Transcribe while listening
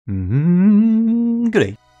Good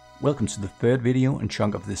day. Welcome to the third video and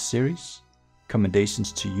chunk of this series.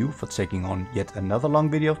 Commendations to you for taking on yet another long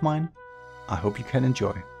video of mine. I hope you can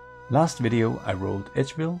enjoy. Last video I rolled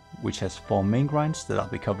Edgeville, which has 4 main grinds that I'll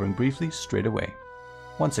be covering briefly straight away.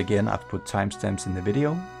 Once again, I've put timestamps in the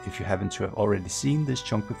video if you haven't to have already seen this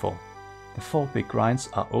chunk before. The 4 big grinds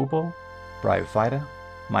are Obor, Bryophytha,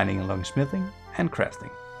 mining and longsmithing, and crafting.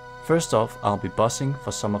 First off, I'll be bossing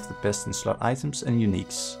for some of the best in slot items and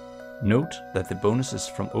uniques. Note that the bonuses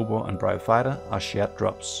from Obor and Bryophytha are shared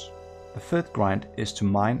drops. The third grind is to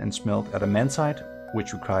mine and smelt adamantite,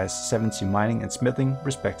 which requires 70 mining and smithing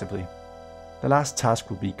respectively. The last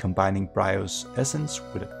task will be combining Bryo's essence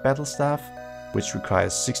with a battle staff, which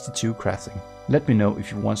requires 62 crafting. Let me know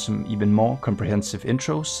if you want some even more comprehensive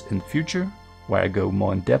intros in the future, where I go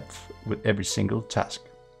more in depth with every single task.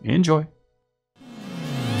 Enjoy!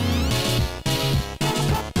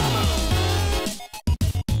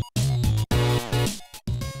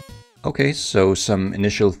 Okay, so some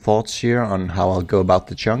initial thoughts here on how I'll go about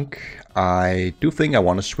the chunk. I do think I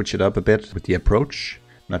want to switch it up a bit with the approach,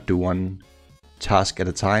 not do one task at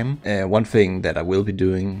a time. One thing that I will be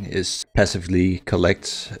doing is passively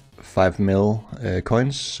collect 5 mil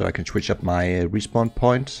coins, so I can switch up my respawn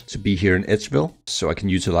point to be here in Edgeville, so I can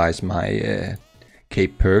utilize my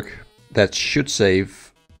cape perk. That should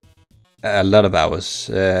save a lot of hours.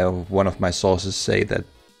 One of my sources say that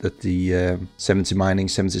the 70 mining,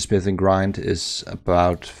 70 smithing grind is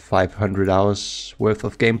about 500 hours worth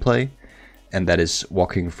of gameplay, and that is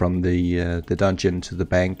walking from the dungeon to the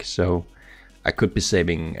bank, so I could be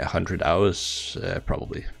saving 100 hours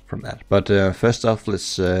probably from that. But first off,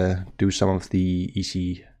 let's do some of the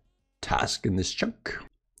easy tasks in this chunk.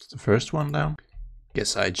 It's the first one down.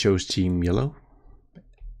 Guess I chose team yellow.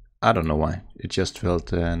 I don't know why, it just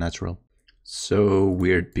felt natural. So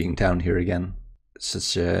weird being down here again.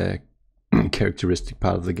 Such a characteristic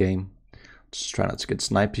part of the game. Just try not to get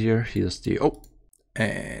sniped here. Here's the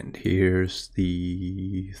and here's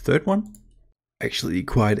the third one. Actually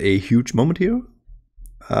quite a huge moment here.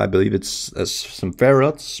 I believe it's some fair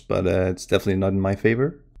odds, but it's definitely not in my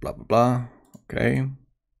favor. Blah blah blah. Okay.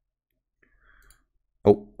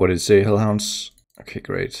 Oh, what did it say? Hellhounds. Okay,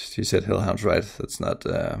 great. He said hellhounds, right? That's not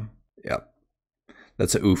yeah.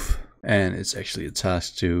 That's a oof. And it's actually a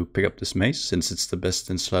task to pick up this mace, since it's the best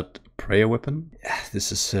in slot prayer weapon. Yeah,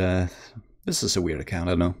 this is a weird account,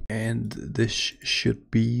 I don't know. And this should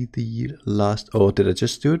be the last. Oh, did I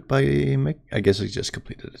just do it by mech? I guess I just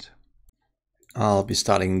completed it. I'll be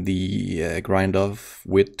starting the grind off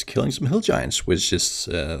with killing some hill giants, which is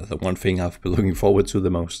the one thing I've been looking forward to the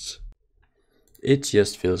most. It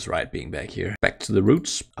just feels right being back here. Back to the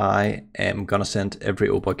roots. I am gonna send every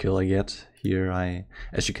Obor kill I get. Here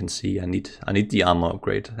as you can see, I need the armor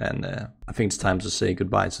upgrade, and I think it's time to say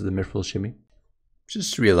goodbye to the Mithril Shimmy.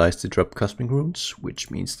 Just realized to drop cosmic runes, which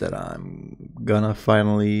means that I'm gonna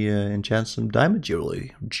finally enchant some diamond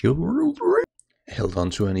jewelry. Held on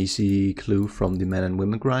to an easy clue from the men and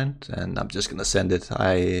women grind, and I'm just gonna send it.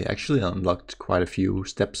 I actually unlocked quite a few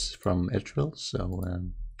steps from Edgeville, so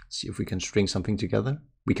see if we can string something together.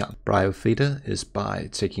 We can't. Bryophytha is by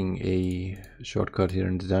taking a shortcut here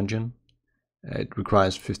in the dungeon. It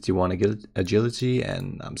requires 51 agility,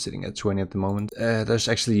 and I'm sitting at 20 at the moment. There's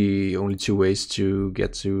actually only 2 ways to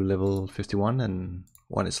get to level 51, and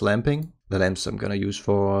one is lamping. The lamps I'm gonna use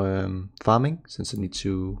for farming, since I need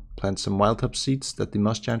to plant some wild top seeds that the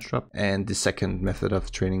moss giants drop. And the second method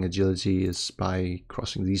of training agility is by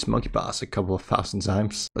crossing these monkey bars a couple of thousand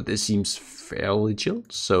times. But this seems fairly chill,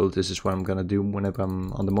 so this is what I'm gonna do whenever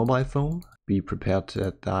I'm on the mobile phone. Be prepared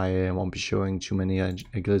that I won't be showing too many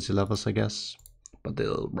agility levels, I guess, but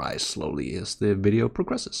they'll rise slowly as the video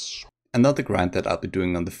progresses. Another grind that I'll be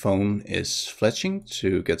doing on the phone is fletching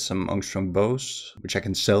to get some Angstrom bows, which I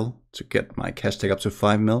can sell to get my cash tag up to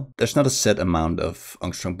 5 mil. There's not a set amount of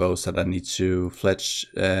Angstrom bows that I need to fletch,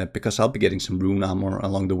 because I'll be getting some rune armor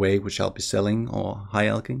along the way, which I'll be selling or high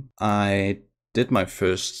alching. I did my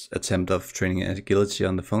first attempt of training agility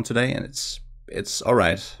on the phone today, and it's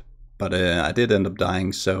alright. But I did end up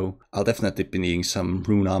dying, so I'll definitely be needing some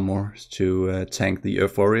rune armor to tank the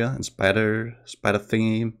Earth Warrior and spider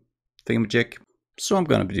thingamajig. So I'm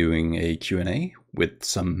gonna be doing a Q&A with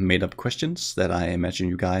some made-up questions that I imagine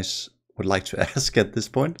you guys would like to ask at this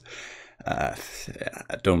point.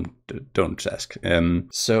 Don't ask.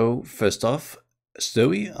 So first off,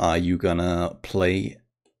 Stoey, are you gonna play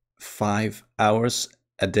 5 hours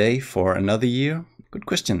a day for another year? Good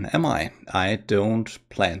question. Am I? I don't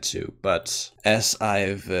plan to, but as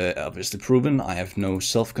I've obviously proven, I have no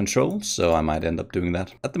self-control, so I might end up doing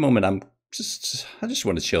that. At the moment, I'm I just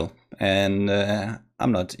want to chill, and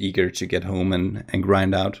I'm not eager to get home and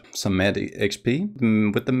grind out some mad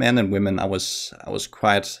XP. With the men and women, I was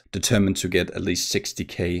quite determined to get at least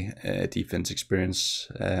 60k defense experience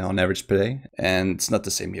on average per day, and it's not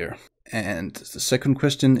the same here. And the second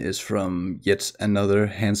question is from yet another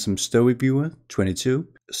handsome Stoey viewer, 22.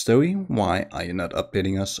 Stoey, why are you not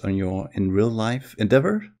updating us on your in real life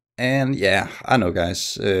endeavor? And yeah, I know,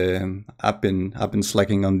 guys. I've been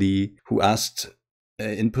slacking on the who asked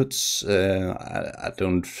inputs. I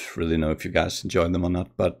don't really know if you guys enjoy them or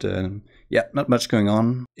not, but yeah, not much going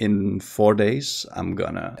on. In 4 days, I'm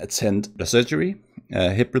gonna attend the surgery,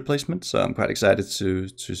 hip replacement. So I'm quite excited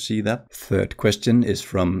to see that. Third question is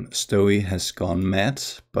from Stoey has gone mad,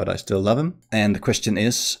 but I still love him. And the question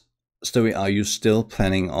is, Stoey, are you still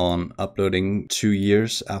planning on uploading 2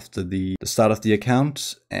 years after the start of the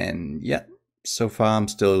account? And yeah, so far I'm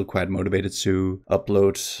still quite motivated to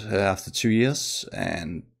upload after 2 years.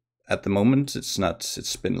 And at the moment,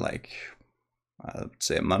 it's been like, I would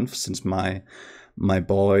say a month since my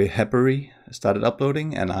boy Happary started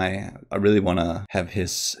uploading, and I really want to have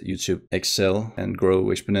his YouTube excel and grow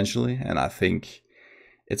exponentially. And I think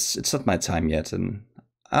it's not my time yet, and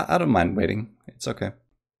I don't mind waiting. It's okay.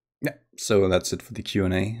 Yeah, so that's it for the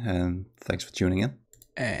Q&A, and thanks for tuning in.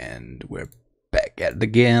 And we're back at it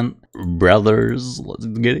again. Brothers, let's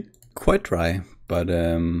get it. Quite dry, but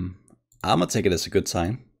I'm gonna take it as a good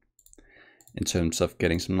sign in terms of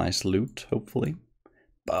getting some nice loot, hopefully.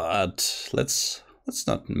 But let's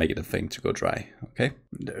not make it a thing to go dry, okay?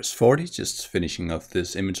 There's 40, just finishing off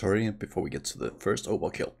this inventory before we get to the first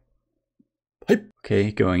Obor kill. Hey.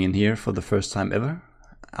 Okay, going in here for the first time ever.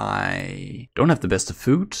 I don't have the best of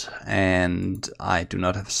food, and I do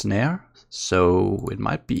not have a snare, so it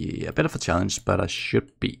might be a bit of a challenge, but I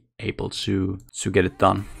should be able to get it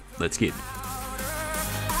done. Let's get it.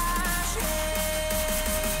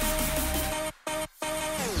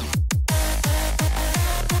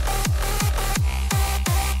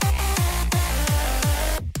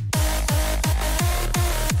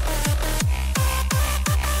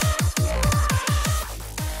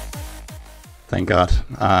 Thank God.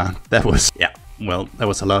 That was, yeah, well, that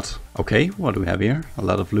was a lot. Okay, what do we have here? A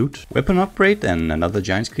lot of loot. Weapon upgrade and another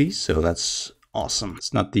giant's key, so that's awesome.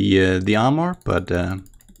 It's not the armor, but a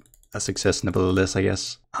success nevertheless, I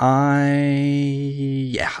guess.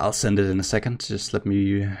 Yeah, I'll send it in a second. Just let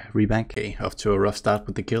me rebank. Okay, off to a rough start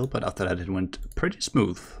with the kill, but after that it went pretty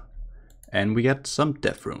smooth. And we got some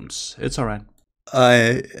death runes. It's alright.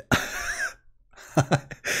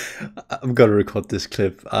 I'm gonna record this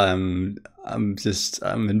clip. I'm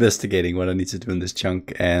investigating what I need to do in this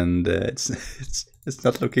chunk, and it's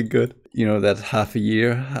not looking good. You know, that half a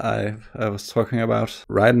year I was talking about.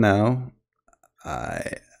 Right now,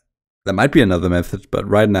 there might be another method, but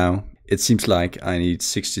right now it seems like I need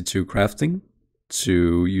 62 crafting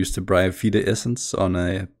to use the Bryophytha essence on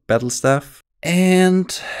a battle staff,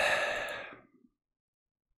 and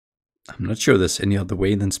I'm not sure there's any other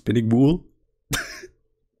way than spinning wool.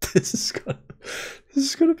 This is gonna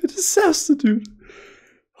be a disaster, dude.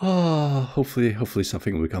 Oh, hopefully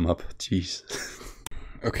something will come up. Jeez.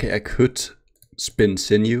 Okay, I could spin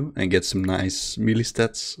sinew and get some nice melee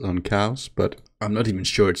stats on cows, but I'm not even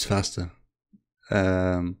sure it's faster.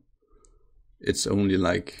 It's only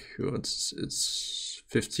like it's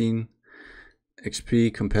 15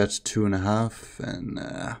 XP compared to 2.5, and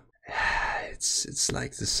it's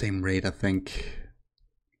like the same rate, I think.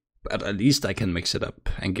 But at least I can mix it up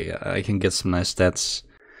and I can get some nice stats.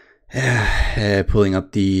 Pulling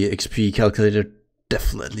up the XP calculator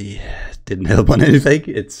definitely didn't help on anything.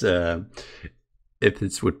 It's if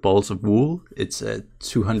it's with balls of wool, it's a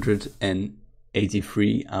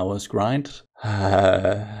 283 hours grind.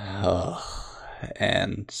 And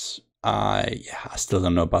I still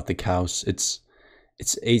don't know about the cows. It's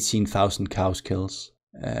 18,000 cows kills.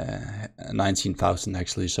 19,000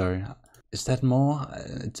 actually, sorry. Is that more?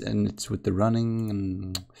 And it's with the running,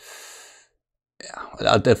 and yeah,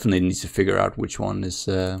 I'll definitely need to figure out which one is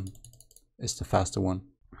the faster one.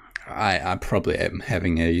 I probably am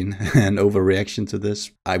having an overreaction to this.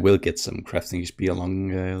 I will get some crafting XP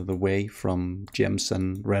along the way from gems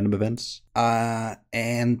and random events.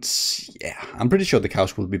 And yeah, I'm pretty sure the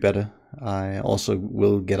cows will be better. I also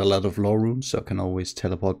will get a lot of lore runes, so I can always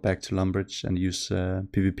teleport back to Lumbridge and use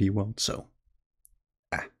PvP world. So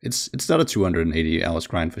it's not a 280 hours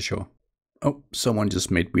grind for sure. Oh, someone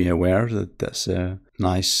just made me aware that there's a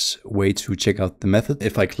nice way to check out the method.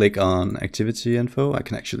 If I click on activity info, I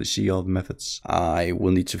can actually see all the methods. I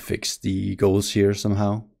will need to fix the goals here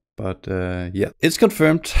somehow. But yeah, it's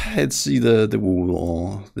confirmed. It's either the wool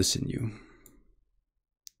or the sinew.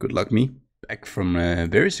 Good luck me. Back from a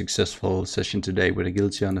very successful session today with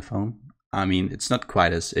agility on the phone. I mean, it's not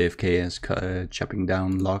quite as AFK as chopping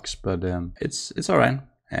down logs, but it's alright,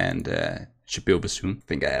 and it should be over soon. I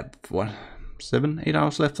think I have, what, 7-8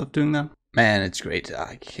 hours left of doing that? Man, it's great.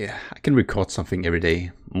 I can record something every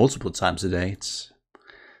day, multiple times a day. It's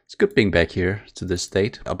good being back here to this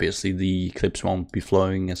state. Obviously, the clips won't be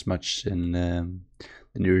flowing as much in the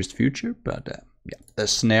nearest future, but yeah, the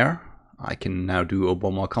snare I can now do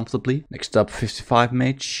Obor more comfortably. Next up, 55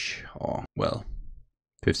 mage, or well,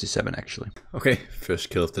 57 actually. Okay,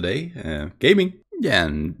 first kill of the day, gaming. Yeah,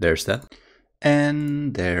 and there's that.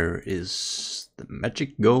 And there is the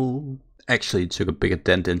magic goal. Actually, it took a bigger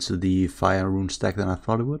dent into the fire rune stack than I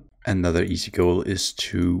thought it would. Another easy goal is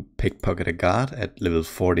to pickpocket a guard at level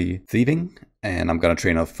 40 thieving. And I'm gonna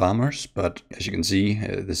train off farmers, but as you can see,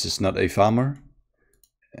 this is not a farmer.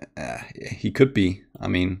 He could be. I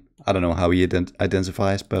mean, I don't know how he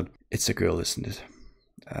identifies, but it's a girl, isn't it?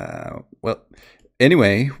 Well,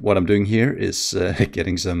 anyway, what I'm doing here is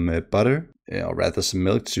getting some butter, or rather some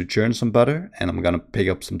milk to churn some butter, and I'm gonna pick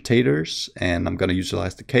up some taters, and I'm gonna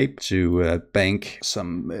utilize the cape to bank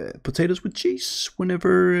some potatoes with cheese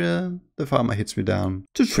whenever the farmer hits me down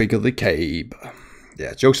to trigger the cape.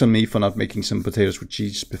 Yeah, joke's on me for not making some potatoes with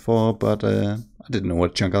cheese before, but I didn't know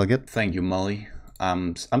what chunk I'll get. Thank you, Molly.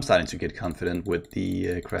 I'm starting to get confident with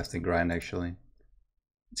the crafting grind, actually.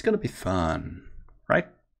 It's gonna be fun, right?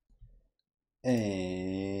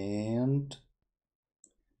 And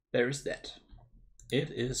there is that.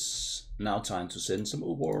 It is now time to send some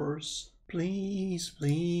Obors. Please,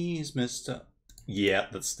 please, mister. Yeah,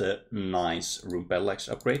 that's the nice Rune Battle Axe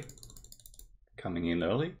upgrade. Coming in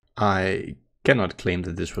early. I cannot claim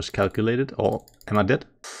that this was calculated, or am I dead?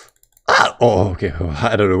 Ah, oh, okay,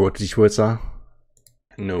 I don't know what these words are.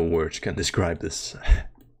 No words can describe this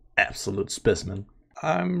absolute specimen.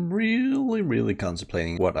 I'm really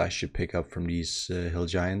contemplating what I should pick up from these hill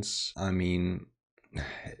giants. I mean,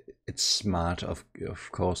 it's smart of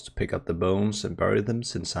course to pick up the bones and bury them,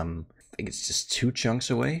 since I think it's just 2 chunks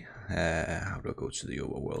away. How do I go to the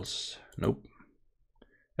overworlds? Nope.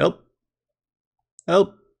 Help!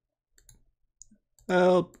 Help!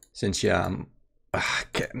 Help! Since yeah,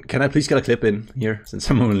 can I please get a clip in here? Since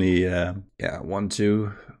I'm only 1,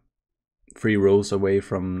 2, 3 rolls away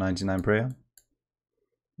from 99 prayer.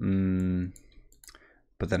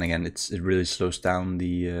 But then again, it really slows down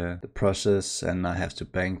the process, and I have to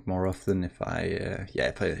bank more often if I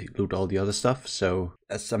loot all the other stuff. So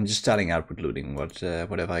I'm just starting out with looting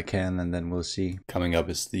whatever I can, and then we'll see. Coming up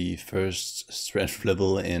is the first strength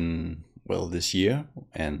level in, well, this year,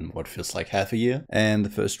 and what feels like half a year, and the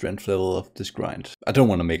first strength level of this grind. I don't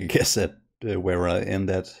want to make a guess at where I end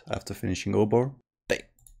at after finishing Obor.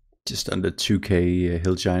 Just under 2k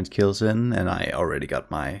hill giant kills in, and I already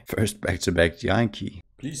got my first back-to-back giant key.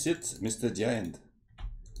 Please sit, Mr. Giant.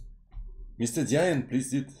 Mr. Giant,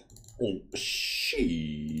 please sit. Oh,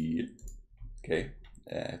 shit. Okay,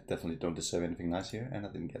 definitely don't deserve anything nice here, and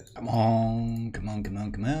I didn't get it. Come on, come on, come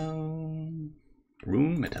on, come on.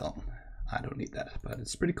 Rune metal. I don't need that, but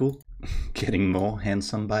it's pretty cool. Getting more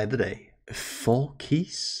handsome by the day. 4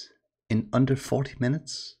 keys in under 40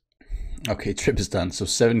 minutes? Okay, trip is done. So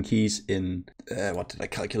 7 keys in, what did I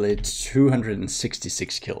calculate?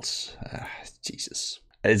 266 kills. Jesus.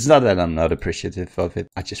 It's not that I'm not appreciative of it.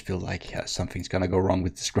 I just feel like something's gonna go wrong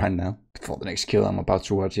with this grind now. For the next kill, I'm about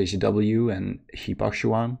to watch ACW and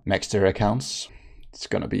Hibakshuan max their accounts. It's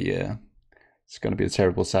gonna be a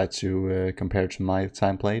terrible sight to compare to my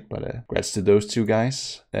time played, but congrats to those 2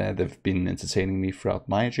 guys. They've been entertaining me throughout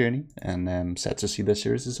my journey, and I'm sad to see the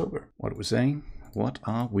series is over. What are we saying? What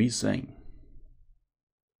are we saying?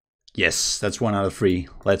 Yes, that's 1 out of 3.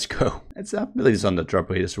 Let's go. It's I believe it's on the drop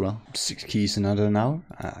rate as well. 6 keys in under an hour.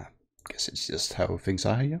 Guess it's just how things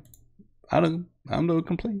are here. I'm no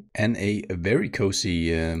complaint. And a very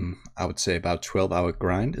cozy, I would say about 12-hour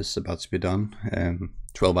grind is about to be done.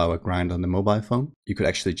 12-hour grind on the mobile phone. You could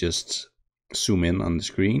actually just zoom in on the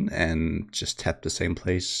screen and just tap the same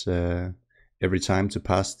place every time to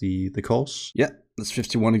pass the course. Yeah, that's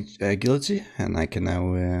 51 agility, and I can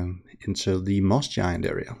now enter the moss giant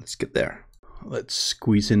area. Let's get there. Let's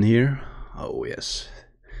squeeze in here. Oh yes,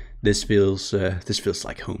 this feels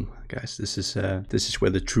like home, guys. This is where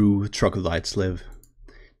the true troglodytes live,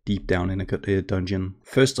 deep down in a dungeon.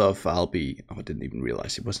 First off, I didn't even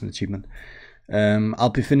realize it was an achievement. I'll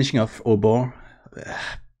be finishing off Obor.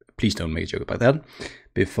 Please don't make a joke about that.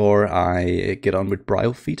 Before I get on with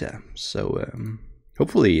Bryophytha. So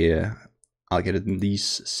hopefully I'll get it in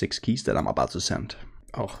these 6 keys that I'm about to send.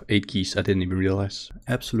 Oh, 8 keys, I didn't even realize.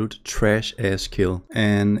 Absolute trash ass kill.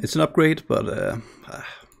 And it's an upgrade, but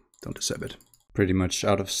Don't deserve it. Pretty much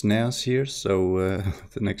out of snares here, so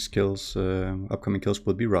the next kills, upcoming kills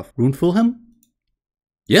will be rough. Rune Fulham?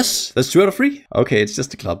 Yes, that's 2 out of 3. Okay, it's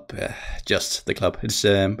just the club. Just the club. It's,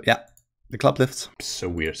 yeah, the club lift. So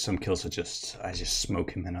weird. Some kills are just, I just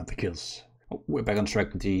smoke him and other kills. Oh, we're back on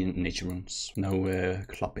track with the nature runes. No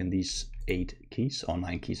club in these 8 keys, or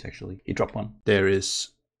 9 keys actually. He dropped 1. There is,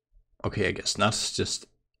 okay, I guess not, just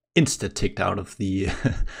insta ticked out of the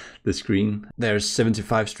the screen. There's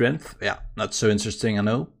 75 strength. Yeah, not so interesting, I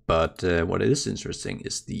know. But what is interesting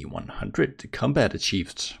is the 100 combat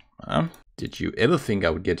achieved. Did you ever think I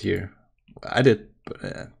would get here? I did, but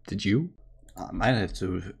did you? I might have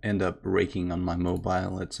to end up raking on my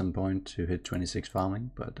mobile at some point to hit 26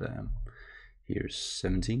 farming, but here's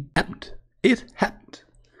 17. Happened. It happened.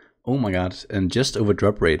 Oh my god, and just over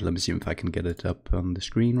drop rate. Let me see if I can get it up on the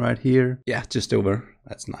screen right here. Yeah, just over.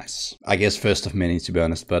 That's nice. I guess first of many, to be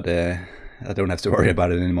honest, but I don't have to worry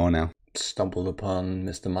about it anymore now. Stumbled upon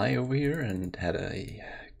Mr. Mai over here and had a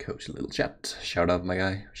cozy little chat. Shout out, my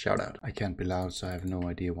guy. Shout out. I can't be loud, so I have no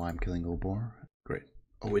idea why I'm killing Obor. Great.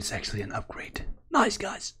 Oh, it's actually an upgrade. Nice,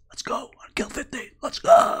 guys. Let's go. I'll kill 50. Let's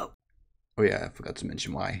go. Oh yeah, I forgot to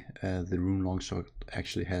mention why. The rune longsword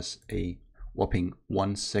actually has a whopping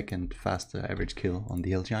 1 second faster average kill on the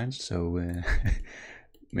hill giants, so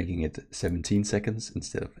making it 17 seconds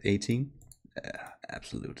instead of 18.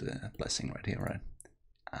 Absolute blessing right here, right?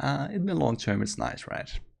 In the long term, it's nice,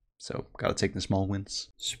 right? So gotta take the small wins.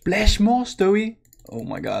 Splash more, Stowy. Oh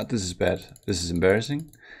my god, this is bad. This is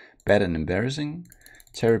embarrassing. Bad and embarrassing.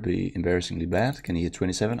 Terribly embarrassingly bad. Can he hit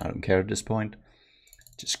 27? I don't care at this point.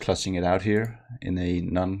 Just clutching it out here in a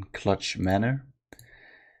non-clutch manner.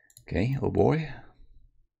 Okay, oh boy.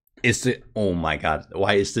 Is the, oh my god,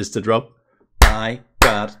 why is this the drop? I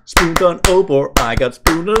got spooned on Obor, I got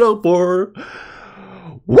spooned on Obor.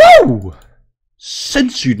 Woo!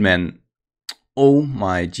 Sindssygt, man. Oh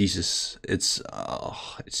my Jesus. It's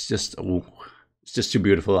just too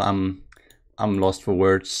beautiful. I'm lost for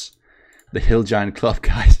words. The Hill Giant Club,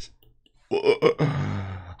 guys.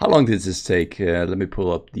 How long did this take? Let me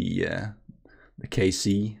pull up the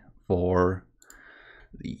KC for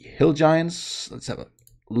the Hill Giants. Let's have a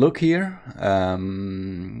look here.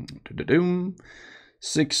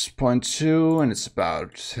 6.2, and it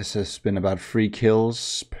has been about 3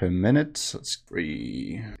 kills per minute. So it's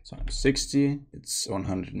 3, it's 160, it's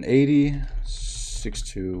 180,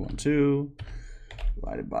 6212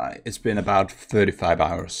 divided by, it's been about 35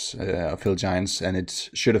 hours of Hill Giants, and it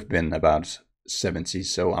should have been about 70,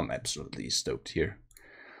 so I'm absolutely stoked here.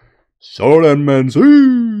 So then, man,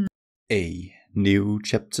 see! A new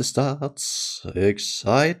chapter starts,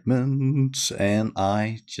 excitement, and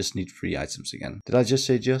I just need 3 items again. Did I just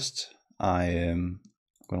say just? I am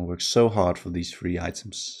gonna work so hard for these 3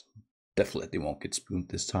 items. Definitely won't get spooned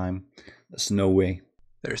this time. There's no way.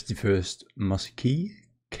 There's the first mossy key,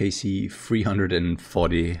 KC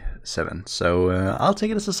 347. So I'll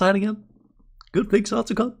take it as a side again. Good things are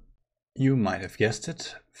to come. You might have guessed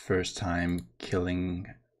it. First time killing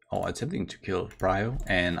or attempting to kill Bryo,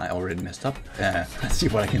 and I already messed up. Let's see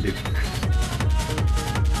what I can do.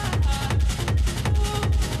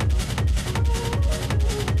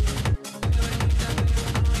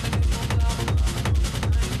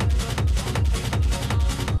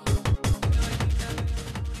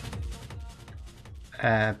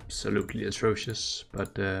 Absolutely atrocious,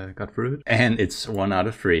 but got through it. And it's 1 out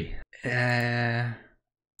of 3. Yeah,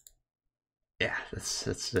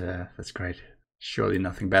 that's great. Surely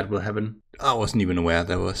nothing bad will happen. I wasn't even aware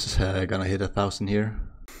that was gonna hit 1,000 here.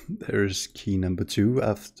 There's key number 2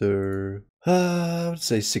 after, I would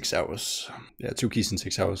say 6 hours. Yeah, 2 keys in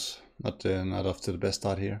 6 hours. Not off to the best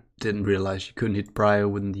start here. Didn't realize you couldn't hit Bryo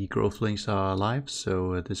when the growth links are alive,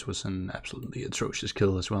 so this was an absolutely atrocious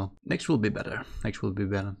kill as well. Next will be better. Next will be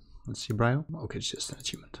better. Let's see Bryo. Okay, it's just an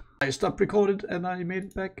achievement. I stopped recorded and I made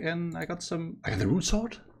it back, and I got the rune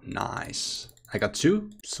sword. Nice. I got 2.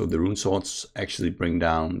 So the rune swords actually bring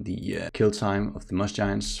down the kill time of the Moss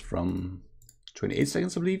Giants from 28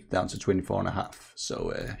 seconds, I believe, down to 24.5.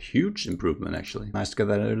 So a huge improvement actually. Nice to get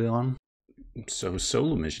that early on. So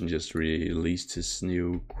Solo Mission just released his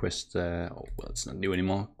new quest, well, it's not new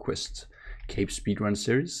anymore, quest Cape Speedrun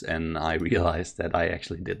series, and I realized that I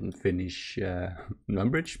actually didn't finish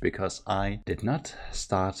Numbridge because I did not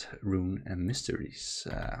start Rune and Mysteries.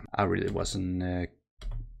 I really wasn't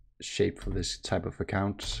shaped for this type of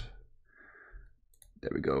account.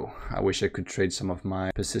 There we go. I wish I could trade some of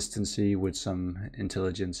my persistency with some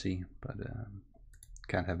intelligency, but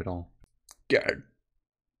can't have it all. God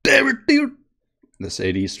damn it, dude! That's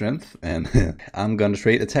 80 strength, and I'm gonna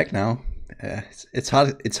trade attack now. It's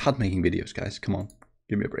hard making videos, guys. Come on,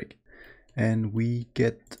 Give me a break. And we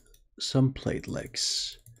get some plate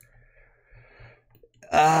legs.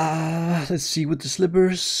 Let's see with the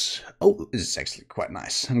slippers. Oh, this is actually quite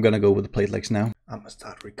nice. I'm gonna go with the plate legs now. I'm gonna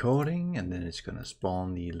start recording and then it's gonna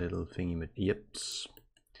spawn the little thingy with yips.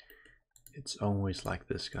 It's always like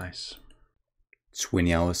this, guys.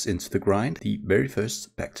 20 hours into the grind, the very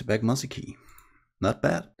first back-to-back muscle key. Not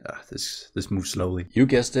bad. This moves slowly. You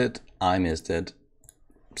guessed it, I missed it.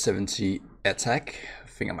 70 attack. I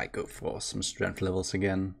think I might go for some strength levels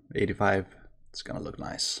again. 85. It's gonna look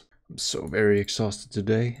nice. I'm so very exhausted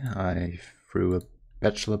today. I threw a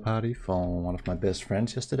bachelor party for one of my best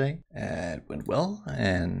friends yesterday. It went well,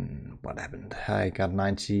 and what happened? I got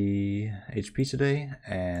 90 HP today,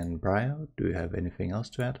 and Bryo, do you have anything else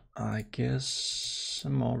to add? I guess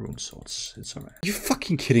some more rune swords. It's alright. Are you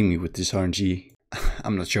fucking kidding me with this RNG?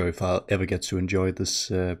 I'm not sure if I'll ever get to enjoy this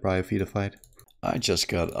Bryophytha fight. I just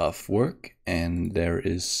got off work and there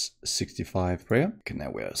is 65 prayer. Can now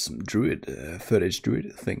wear some druid, third age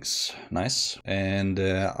druid things. Nice. And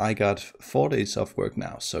I got 4 days off work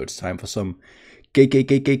now, so it's time for some gains.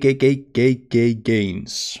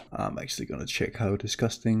 I'm actually gonna check how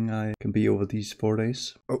disgusting I can be over these 4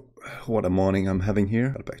 days. Oh, what a morning I'm having here.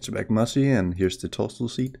 Got back-to-back musty, and here's the tostle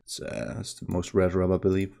seat. It's the most red rub, I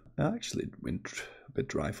believe. Actually, it went a bit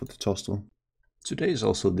dry for the tostle. Today is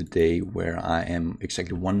also the day where I am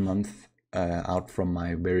exactly 1 month out from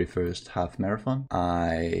my very first half marathon.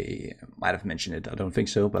 I might have mentioned it, I don't think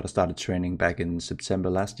so, but I started training back in September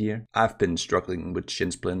last year. I've been struggling with shin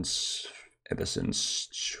splints ever since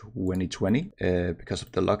 2020 because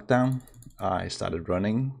of the lockdown. I started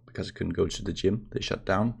running because I couldn't go to the gym, they shut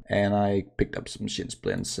down, and I picked up some shin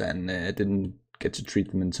splints and didn't get to treat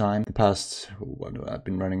them in time. The past, I've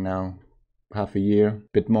been running now, half a year,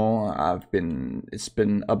 bit more. It's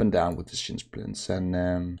been up and down with the shin splints, and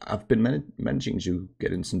I've been managing to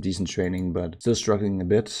get in some decent training, but still struggling a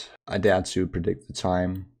bit. I dare to predict the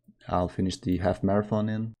time I'll finish the half marathon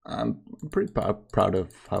in. I'm pretty proud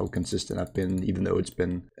of how consistent I've been, even though it's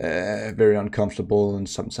been very uncomfortable and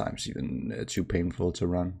sometimes even too painful to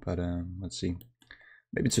run. But let's see.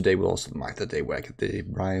 Maybe today will also mark the day where I get the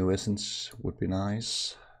Bryo essence. Would be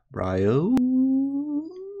nice. Bryo.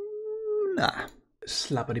 Nah.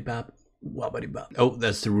 Slappity-bap, wabbity-bap. Oh,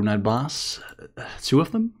 that's the Runite bars. 2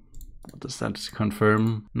 of them? What does that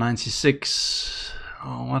confirm? 96.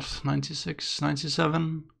 Oh, what? 96?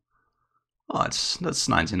 97? Oh, that's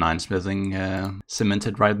 99 smithing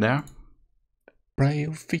cemented right there.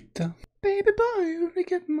 Bryophytha. Baby boy, we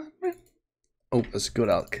get my breath. Oh, that's a good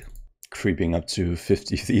alk. Creeping up to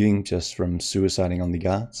 50 thieving just from suiciding on the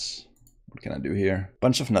guards. What can I do here?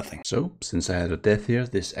 Bunch of nothing. So, since I had a death here,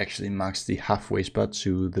 this actually marks the halfway spot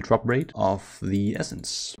to the drop rate of the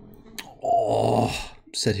essence. Oh,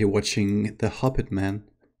 sat here watching The Hobbit Man.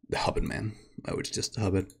 The Hobbit Man. Oh, it's just The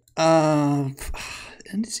Hobbit.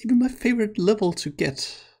 And it's even my favorite level to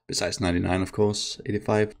get. Besides 99, of course.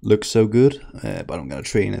 85 looks so good, but I'm gonna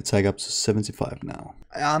train attack up to 75 now.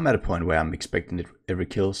 I'm at a point where I'm expecting it every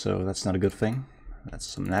kill, so that's not a good thing. That's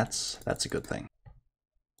some nats. That's a good thing.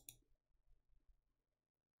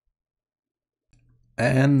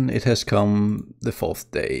 And it has come the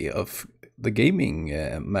 4th day of the gaming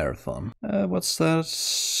marathon. What's that?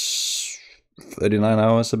 39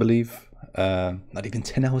 hours, I believe. Not even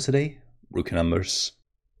 10 hours a day. Rookie numbers.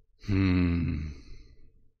 Come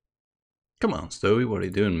on, Stowy, what are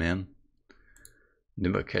you doing, man?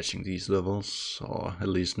 Never catching these levels, or at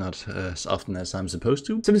least not as often as I'm supposed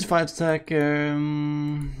to. 75 attack,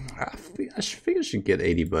 I think I should get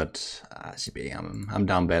 80, but I'm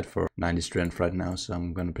down bad for 90 strength right now, so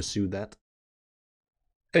I'm gonna pursue that.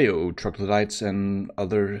 Heyo, troglodytes and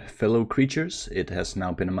other fellow creatures. It has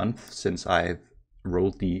now been a month since I've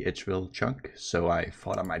rolled the Edgeville chunk, so I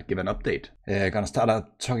thought I might give an update. Gonna start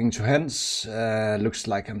out talking to hands. Looks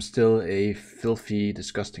like I'm still a filthy,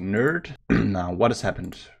 disgusting nerd. Now, what has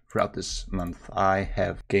happened throughout this month? I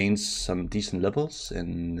have gained some decent levels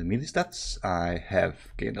in the melee stats. I have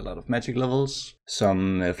gained a lot of magic levels,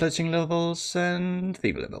 some fletching levels, and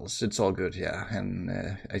thief levels. It's all good, yeah.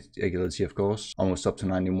 And agility, of course. Almost up to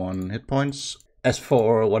 91 hit points. As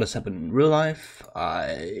for what has happened in real life,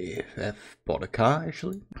 I have bought a car,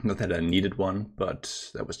 actually. Not that I needed one, but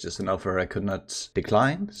that was just an offer I could not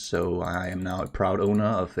decline. So I am now a proud owner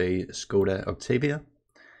of a Skoda Octavia.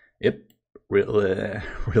 Yep,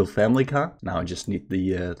 real family car. Now I just need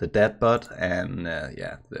the dad bod and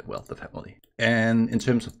the family. And in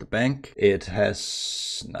terms of the bank, it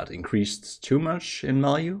has not increased too much in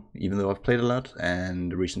value, even though I've played a lot.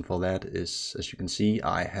 And the reason for that is, as you can see,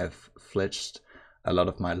 I have fletched a lot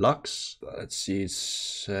of my logs. Let's see,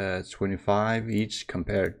 it's 25 each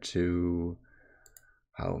compared to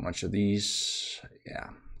how much are these? Yeah,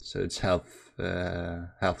 so it's half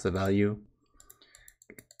the value.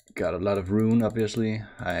 Got a lot of rune, obviously.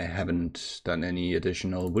 I haven't done any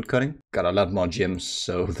additional wood cutting. Got a lot more gems,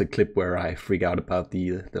 so the clip where I freak out about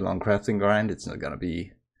the long crafting grind, it's not gonna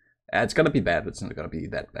be... it's gonna be bad, but it's not gonna be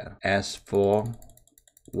that bad. As for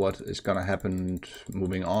what is gonna happen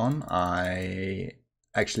moving on, I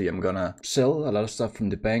actually am gonna sell a lot of stuff from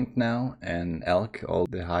the bank now and alch all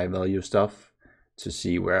the high value stuff to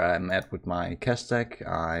see where I'm at with my cash stack.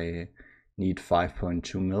 I need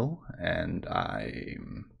 5.2 mil, and I'd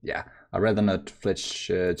rather not fletch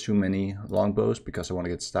too many longbows because I want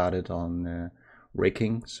to get started on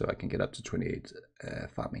raking so I can get up to 28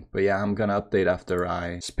 farming. But yeah, I'm gonna update after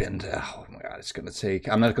I spend, oh my god, it's gonna take,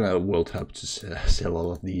 I'm not gonna world hub to sell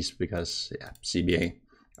all of these because yeah, CBA,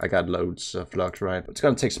 I got loads of logs, right? It's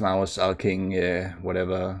gonna take some hours alching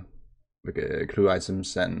whatever clue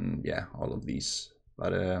items and yeah, all of these.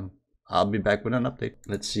 But I'll be back with an update.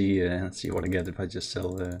 Let's see what I get if I just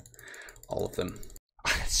sell all of them.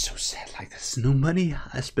 It's so sad, like there's no money.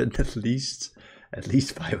 I spent at least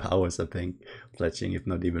 5 hours, I think, fletching, if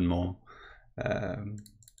not even more.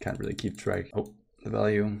 Can't really keep track. Oh, the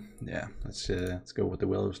value. Yeah, let's go with the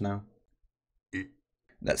willows now.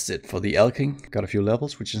 That's it for the alching. Got a few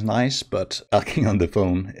levels, which is nice, but alching on the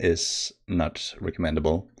phone is not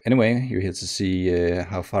recommendable. Anyway, you're here to see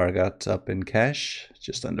how far I got up in cash,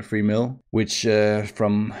 just under 3 mil, which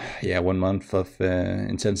from 1 month of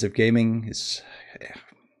intensive gaming is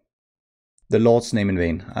the Lord's name in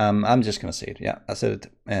vain. I'm just gonna say it. Yeah, I said it,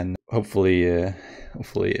 and hopefully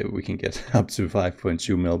we can get up to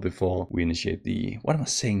 5.2 mil before we initiate the... What am I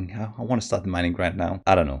saying? I want to start the mining grind now.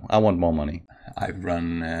 I don't know. I want more money. I've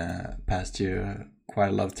run past here quite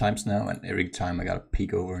a lot of times now, and every time I gotta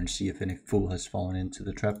peek over and see if any fool has fallen into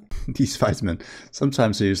the trap. These fights, man.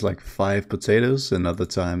 Sometimes I use like 5 potatoes, and other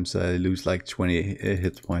times I lose like 20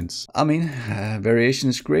 hit points. I mean, variation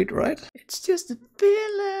is great, right? It's just a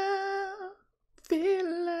filler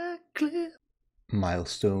clip.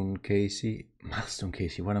 Milestone Casey,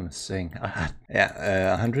 what am I saying?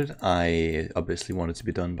 Yeah, 100. I obviously want it to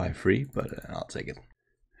be done by 3, but I'll take it.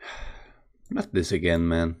 Not this again,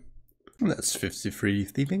 man. That's 53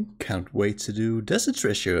 thieving. Can't wait to do Desert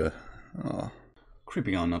Treasure. Oh.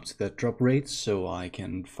 Creeping on up to that drop rate so I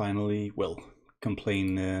can finally, well,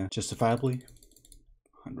 complain justifiably.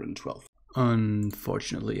 112.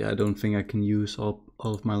 Unfortunately, I don't think I can use all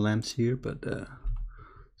of my lamps here, but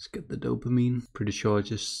let's get the dopamine. Pretty sure I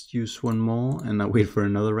just use one more and I wait for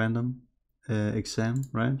another random exam,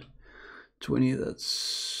 right? 20,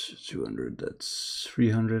 that's 200, that's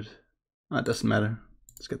 300. It doesn't matter.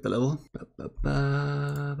 Let's get the level.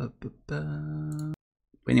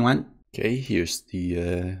 21. Okay, here's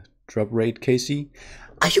the drop rate, Casey.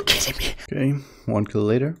 Are you kidding me? Okay, 1 kill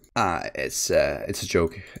later. It's a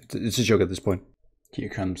joke. It's a joke at this point. Here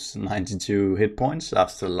comes 92 hit points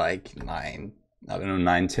after like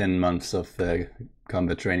 9-10 months of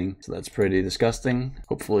combat training. So that's pretty disgusting.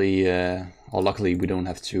 Hopefully, or luckily, we don't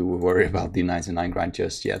have to worry about the 99 grind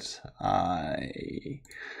just yet. I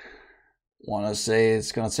want to say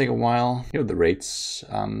it's gonna take a while. Here are the rates.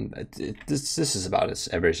 This is about as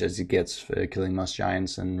average as it gets for killing moss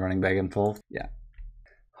giants and running back and forth. Yeah.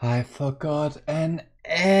 I forgot an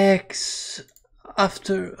X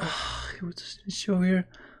after what does it show here?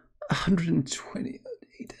 128.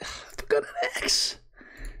 I forgot an X.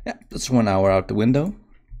 Yeah, that's 1 hour out the window.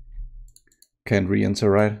 Can't re-enter,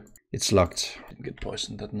 right? It's locked. Didn't get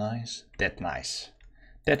poisoned that nice. That nice.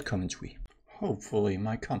 That commentary. Hopefully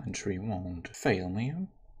my commentary won't fail me.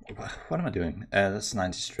 What am I doing? That's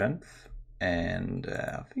 90 strength. And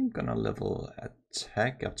I think I'm gonna level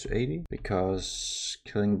attack up to 80. Because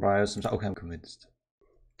killing briars... Okay, I'm convinced.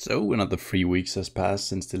 So another 3 weeks has passed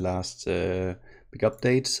since the last big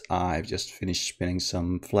update. I've just finished spinning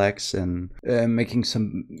some flags and making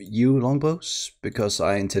some longbows. Because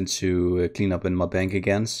I intend to clean up in my bank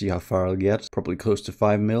again, see how far I'll get. Probably close to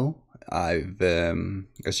 5 mil. I've,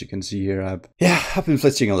 as you can see here, I've been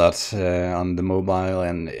fletching a lot on the mobile,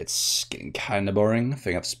 and it's getting kind of boring. I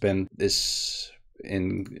think I've spent this,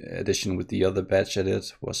 in addition with the other batch I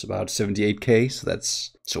did, was about 78k, so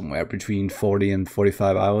that's somewhere between 40 and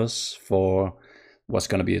 45 hours for what's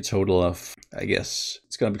going to be a total of, I guess,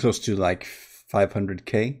 it's going to be close to like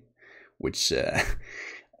 500k, which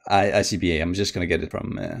ICBA, I'm just going to get it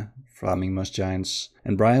from farming moss giants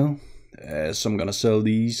and Bryo. So I'm gonna sell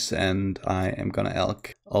these, and I am gonna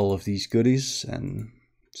alch all of these goodies and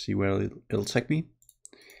see where it'll take me.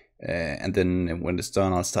 And then when it's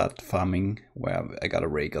done, I'll start farming, where I got a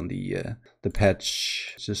rake on the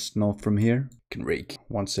patch just north from here. Can rake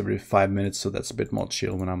once every 5 minutes, so that's a bit more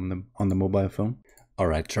chill when I'm on the mobile phone.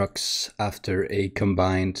 Alright trucks, after a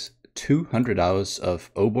combined 200 hours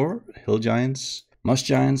of Obor, Hill Giants, Moss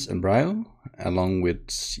Giants and Bryo, along with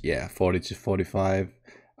 40 to 45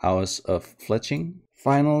 hours of fletching,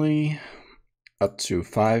 finally up to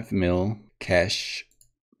 5 mil cash,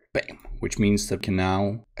 bam, which means that we can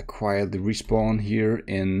now acquire the respawn here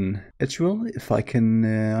in Edgeville, if I can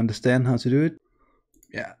understand how to do it.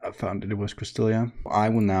 Yeah, I found it was Crystallia. I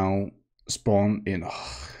will now spawn in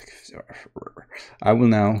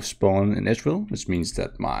Edgeville, which means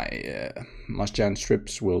that my Moss Giant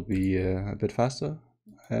strips will be a bit faster,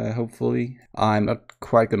 hopefully. I'm not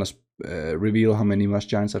quite gonna reveal how many Moss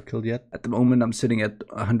Giants I've killed yet. At the moment I'm sitting at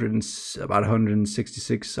about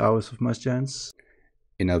 166 hours of Moss Giants.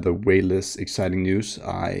 In other way less exciting news,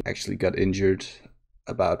 I actually got injured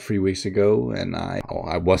about 3 weeks ago, and I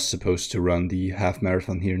was supposed to run the half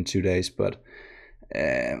marathon here in 2 days, but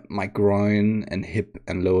my groin and hip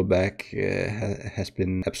and lower back has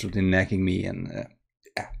been absolutely nagging me, and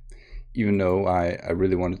even though I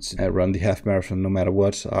really wanted to run the half marathon no matter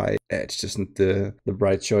what, it's just not the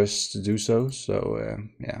right choice to do so. So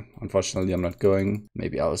yeah, unfortunately I'm not going.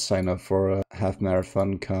 Maybe I'll sign up for a half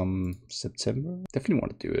marathon come September. Definitely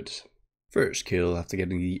want to do it. First kill after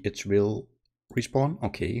getting the Edgeville respawn.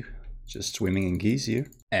 Okay, just swimming in geese here.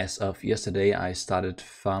 As of yesterday I started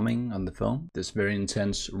farming on the phone. This very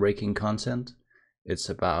intense raking content. It's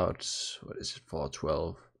about, what is it,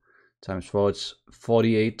 412 times 4, it's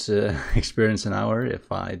 48 experience an hour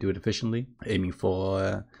if I do it efficiently, aiming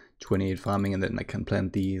for 28 farming, and then I can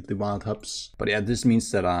plant the wild hubs. But yeah, this means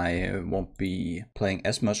that I won't be playing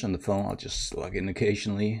as much on the phone. I'll just log in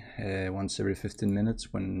occasionally, once every 15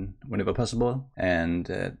 minutes whenever possible,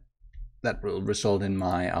 and that will result in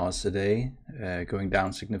my hours a day going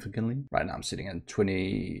down significantly. Right now I'm sitting at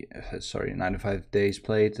 95 days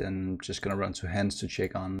played, and just gonna run 2 hands to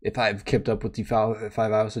check on if I've kept up with the 5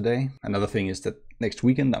 hours a day. Another thing is that next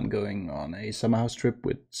weekend I'm going on a summer house trip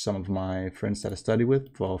with some of my friends that I study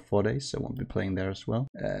with for 4 days, so I won't be playing there as well,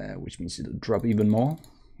 which means it'll drop even more.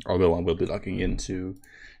 Although I will be logging in to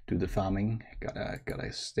do the farming.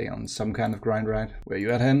 Gotta stay on some kind of grind, right? Where you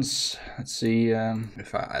at, Hans? Let's see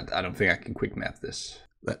if I don't think I can quick math this.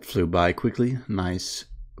 That flew by quickly. Nice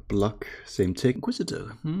block. Same tick.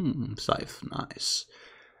 Inquisitor. Scythe. Nice.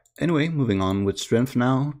 Anyway, moving on with strength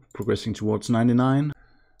now. Progressing towards 99.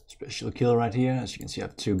 Special kill right here. As you can see, I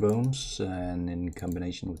have 2 bones, and in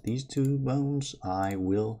combination with these 2 bones, I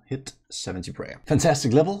will hit 70 prayer.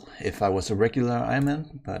 Fantastic level if I was a regular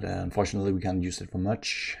Ironman, but unfortunately we can't use it for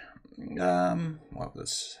much. Well,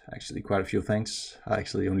 there's actually quite a few things. I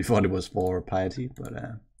actually only thought it was for piety, but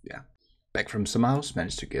yeah. Back from some house,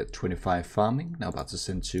 managed to get 25 farming. Now about to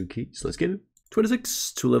send 2 keys. Let's get it.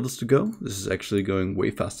 26, 2 levels to go. This is actually going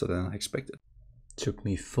way faster than I expected. Took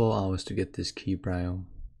me 4 hours to get this key, Bryophytha.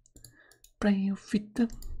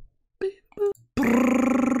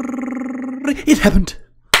 It happened!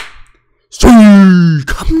 Sweet!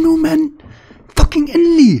 Come no, man! Fucking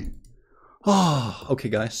endelig! Oh, okay,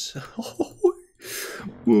 guys.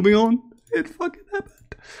 Moving on. It fucking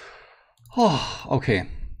happened. Oh, okay.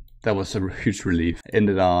 That was a huge relief.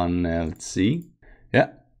 Ended on, let's see.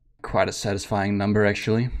 Yeah, quite a satisfying number,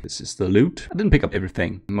 actually. This is the loot. I didn't pick up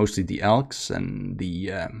everything. Mostly the alks and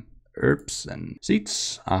the herbs and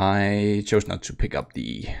seeds. I chose not to pick up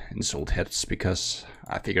the ensouled heads because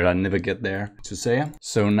I figured I'd never get there to say.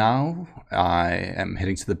 So now I am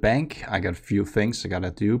heading to the bank. I got a few things I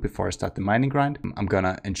gotta do before I start the mining grind. I'm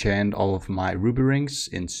gonna enchant all of my ruby rings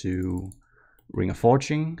into Ring of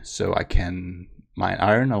Forging so I can mine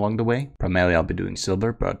iron along the way. Primarily I'll be doing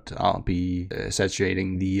silver, but I'll be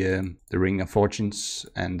saturating the Ring of Fortunes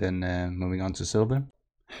and then moving on to silver.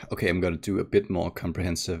 Okay, I'm gonna do a bit more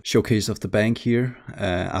comprehensive showcase of the bank here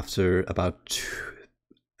after about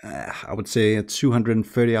I would say a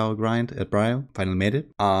 230-hour grind at Bryo. Finally made it.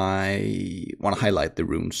 I want to highlight the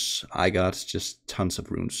runes. I got just tons of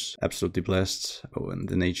runes. Absolutely blessed. Oh, and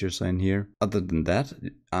the natures are in here. Other than that,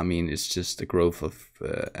 I mean, it's just a growth of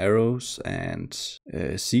arrows and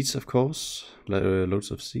seeds, of course. Loads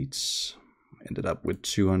of seeds. Ended up with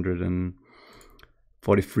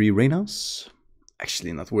 243 Reynas.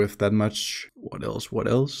 Actually not worth that much. What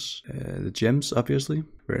else? The gems, obviously.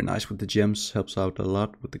 Very nice with the gems. Helps out a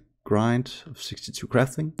lot with the grind of 62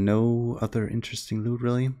 crafting. No other interesting loot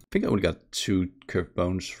really. I think I only got 2 curved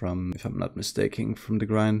bones from, if I'm not mistaken, from the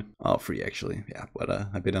grind. Oh, 3 actually. Yeah, but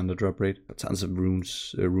a bit under drop rate. Got tons of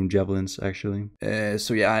runes, rune javelins actually.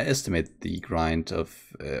 So yeah, I estimate the grind of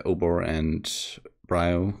Obor and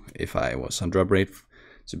Bryo, if I was on drop rate,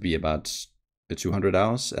 to be about 200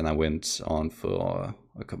 hours, and I went on for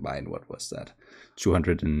a combined, what was that,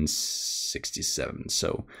 267.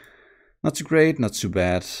 So not too great, not too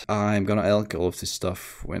bad. I'm gonna elk all of this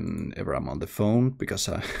stuff whenever I'm on the phone, because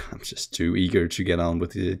I'm just too eager to get on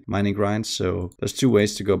with the mining grind. So there's 2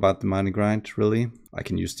 ways to go about the mining grind really. I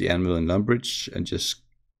can use the anvil and lumberage and just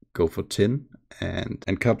go for tin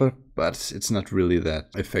and copper, but it's not really that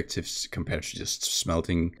effective compared to just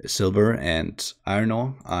smelting silver and iron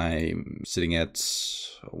ore. I'm sitting at,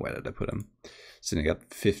 where did I put them? Sitting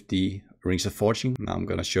at 50 rings of fortune. Now I'm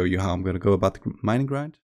gonna show you how I'm gonna go about the mining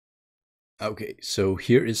grind. Okay, so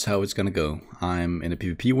here is how it's gonna go. I'm in a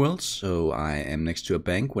PvP world, so I am next to a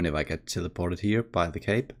bank whenever I get teleported here by the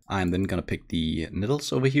cape. I'm then gonna pick the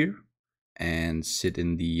nettles over here and sit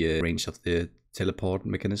in the range of the teleport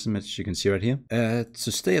mechanism, as you can see right here.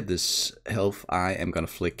 To stay at this health, I am gonna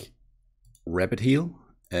flick rapid heal,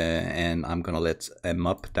 and I'm gonna let a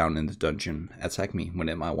mob down in the dungeon attack me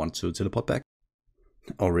whenever I want to teleport back.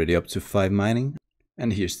 Already up to 5 mining,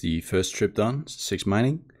 and here's the first trip done, 6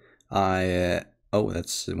 mining. Oh,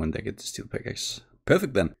 that's when they get the steel pickaxe.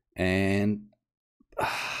 Perfect then. And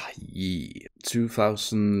yeah,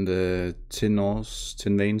 2,000 tin ores,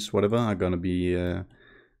 tin veins, whatever, are gonna be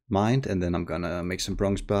mined, and then I'm gonna make some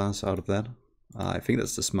bronze bars out of that. I think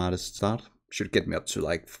that's the smartest start. Should get me up to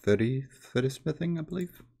like 30 smithing, I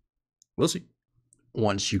believe. We'll see.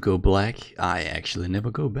 Once you go black, I actually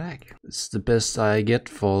never go back. It's the best I get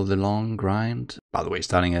for the long grind. By the way,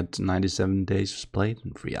 starting at 97 days played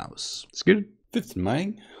in 3 hours. It's good. 15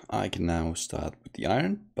 mining. I can now start with the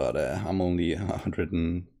iron, but I'm only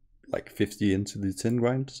 150 into the tin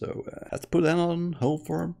grind, so I have to put that on hold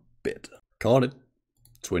for a bit. Caught it.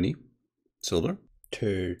 20 silver.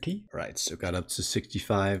 30. Right, so got up to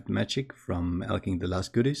 65 magic from elking the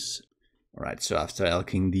last goodies. Alright, so after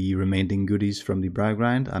elking the remaining goodies from the brow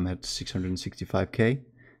grind, I'm at 665k.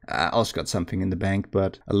 I also got something in the bank,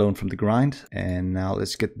 but a loan from the grind. And now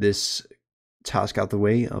let's get this task out the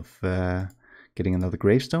way of getting another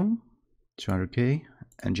gravestone. 200k.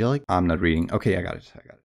 Angelic. I'm not reading. Okay, I got it.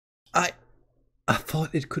 I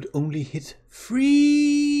thought it could only hit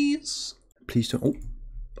freeze. Please don't. Oh,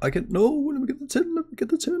 I can. No, let me get the 10. Let me get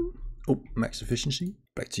the 10. Oh, max efficiency.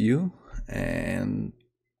 Back to you. And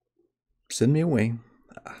send me away.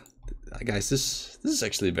 Guys, this is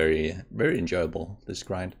actually very enjoyable, this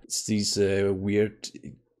grind. It's these weird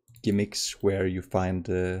gimmicks where you find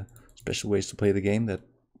special ways to play the game that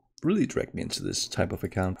really dragged me into this type of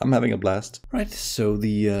account. I'm having a blast. Right, so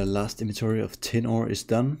the last inventory of tin ore is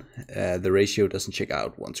done. The ratio doesn't check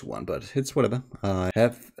out 1-to-1, but it's whatever. I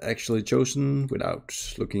have actually chosen, without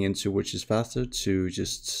looking into which is faster, to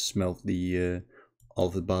just smelt the all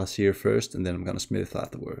the bars here first, and then I'm gonna smith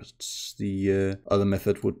afterwards. The other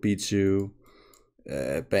method would be to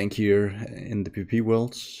bank here in the PvP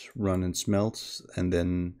world, run and smelt, and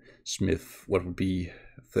then smith what would be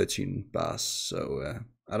 13 bars. So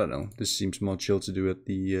I don't know, this seems more chill to do at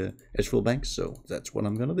the Edgeville bank, so that's what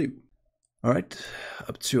I'm gonna do. Alright,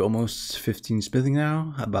 up to almost 15 smithing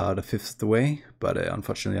now, about a fifth of the way, but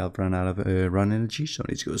unfortunately I've run out of run energy, so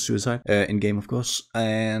I need to go suicide, in game of course,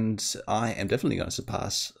 and I am definitely gonna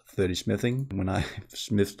surpass 30 smithing when I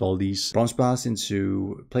smithed all these bronze bars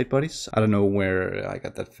into plate bodies. I don't know where I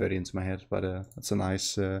got that 30 into my head, but that's a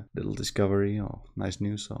nice little discovery, or nice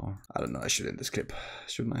news, or I don't know, I should end this clip,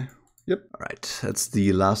 shouldn't I? Yep. Alright, that's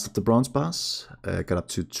the last of the bronze bars. Got up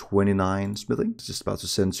to 29 smithing. Just about to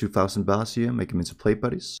send 2,000 bars here, make them into plate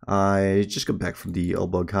buddies. I just got back from the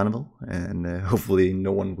Obor Carnival, and hopefully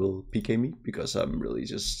no one will PK me, because I'm really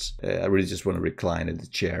just, I really just want to recline in the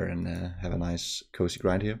chair and have a nice cozy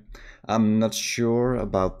grind here. I'm not sure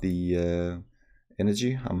about the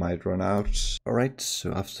energy. I might run out. Alright,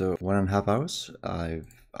 so after 1.5 hours,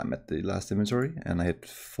 I'm at the last inventory, and I hit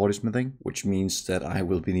 40 smithing, which means that I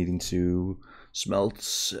will be needing to smelt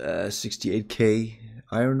 68k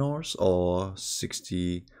iron ores, or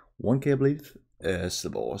 61k, I believe,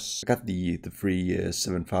 silver ores. I got the free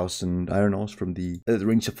 7,000 iron ores from the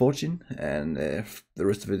Rings of Fortune, and the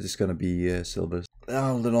rest of it is gonna be silver.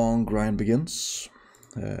 Now the long grind begins.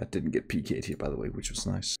 I didn't get PK'd here, by the way, which was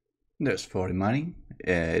nice. There's 40 mining.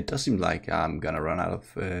 It does seem like I'm gonna run out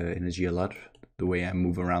of energy a lot, the way I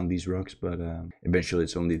move around these rocks, but eventually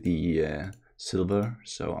it's only the silver,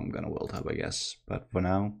 so I'm gonna weld up, I guess. But for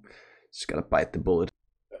now, just gotta bite the bullet.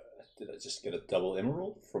 Did I just get a double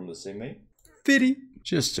emerald from the same main? Fitty!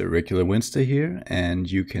 Just a regular Wednesday here, and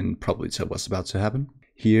you can probably tell what's about to happen.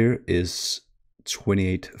 Here is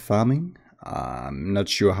 28 farming. I'm not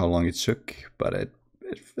sure how long it took, but it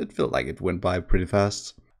felt like it went by pretty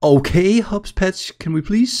fast. Okay, Hops Patch, can we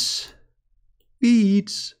please?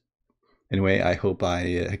 Beats! Anyway, I hope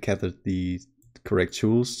I gathered the correct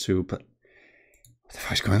tools to... But what the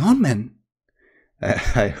fuck is going on, man?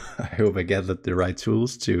 I hope I gathered the right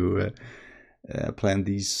tools to plant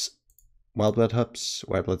these wild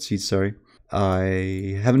blood seeds, sorry.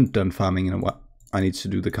 I haven't done farming in a while. I need to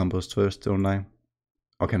do the compost first, don't I?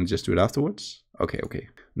 Or can I just do it afterwards? Okay.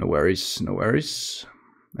 No worries, no worries.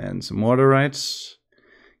 And some water, right?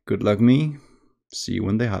 Good luck me. See you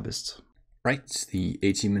when they harvest. Right, the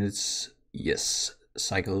 18 minutes, yes,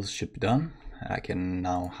 cycle should be done. I can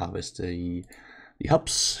now harvest the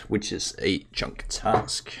hops, which is a chunk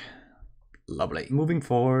task. Lovely. Moving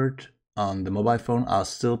forward on the mobile phone, I'll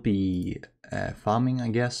still be farming, I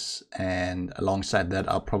guess, and alongside that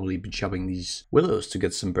I'll probably be chopping these willows to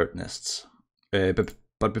get some bird nests.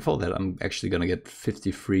 But before that, I'm actually gonna get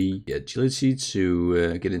 53 agility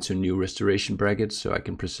to get into a new restoration bracket so I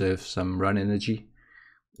can preserve some run energy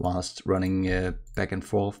whilst running back and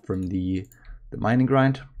forth from the mining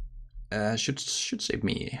grind. Should save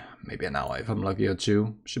me maybe an hour if I'm lucky, or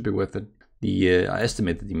two. Should be worth it. I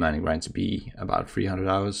estimated the mining grind to be about 300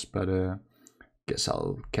 hours, but guess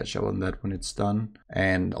I'll catch up on that when it's done.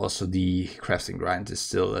 And also the crafting grind is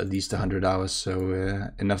still at least 100 hours, so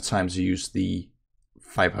enough time to use the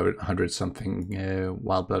 500 something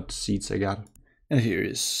wild blood seeds I got. And here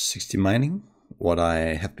is 60 mining. What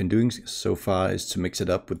I have been doing so far is to mix it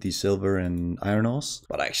up with the silver and iron ores,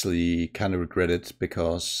 but I actually kind of regret it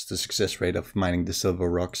because the success rate of mining the silver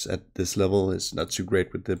rocks at this level is not too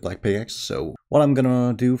great with the black pickaxe. So what I'm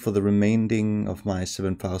gonna do for the remaining of my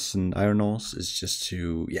 7,000 iron ores is just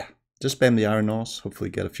to, just spam the iron ores, hopefully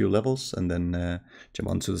get a few levels, and then jump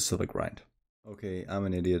onto the silver grind. Okay, I'm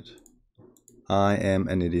an idiot. I am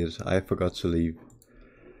an idiot. I forgot to leave.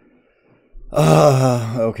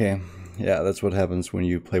 Okay. Yeah, that's what happens when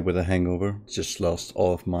you play with a hangover. Just lost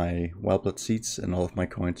all of my wild blood seeds and all of my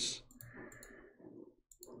coins.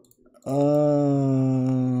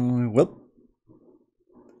 Well,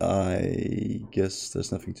 I guess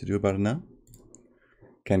there's nothing to do about it now.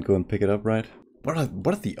 Can't go and pick it up, right? What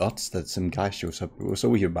are the odds that some guy shows up? He was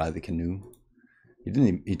over here by the canoe. He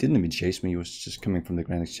didn't even chase me. He was just coming from the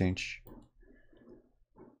Grand Exchange.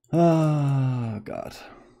 Ah, God.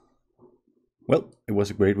 Well, it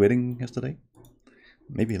was a great wedding yesterday.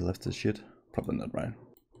 Maybe he left his shit. Probably not, right?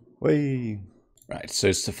 Way. Right, so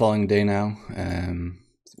it's the following day now.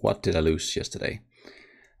 What did I lose yesterday?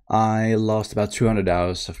 I lost about 200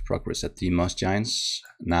 hours of progress at the Moss Giants.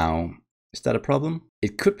 Now, is that a problem?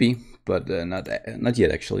 It could be, but not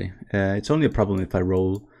yet actually. It's only a problem if I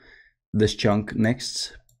roll this chunk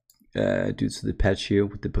next, due to the patch here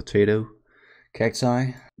with the potato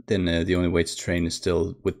cacti. Then the only way to train is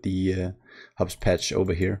still with the Hops patch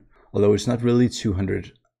over here. Although it's not really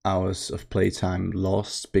 200 hours of playtime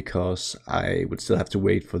lost, because I would still have to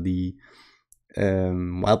wait for the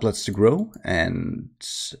wild bloods to grow, and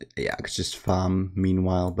yeah, I could just farm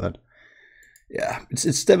meanwhile. But yeah,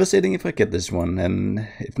 it's devastating if I get this one, and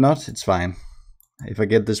if not, it's fine. If I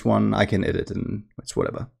get this one, I can edit and it's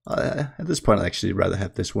whatever. At this point, I'd actually rather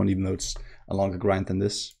have this one, even though it's a longer grind than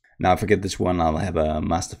this. Now, if I get this one, I'll have a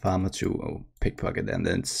master farmer to pickpocket, and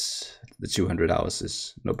then the 200 hours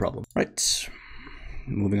is no problem. Right,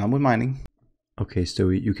 moving on with mining. Okay, so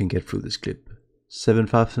you can get through this clip.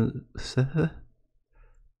 7,000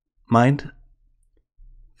 mined.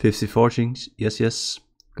 50 forgings, yes.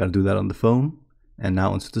 Gotta do that on the phone. And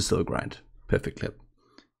now onto the silver grind. Perfect clip.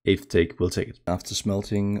 8th take, we'll take it. After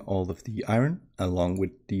smelting all of the iron, along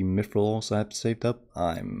with the mithril ores I have saved up,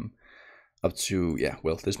 I'm up to,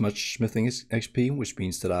 this much smithing XP, which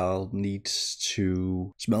means that I'll need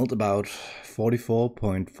to smelt about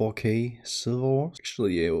 44.4k silver ores.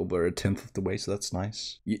 Actually, over a 10th of the way, so that's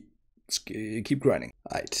nice. Let's keep grinding.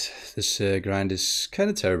 Right, this grind is kind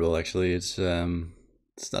of terrible, actually. It's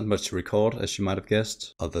not much to record, as you might have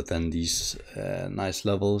guessed, other than these nice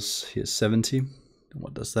levels. Here's 70.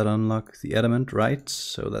 What does that unlock? The adamant, right?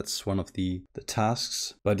 So that's one of the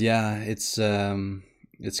tasks. But yeah,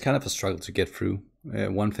 it's kind of a struggle to get through.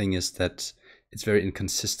 One thing is that it's very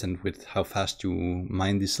inconsistent with how fast you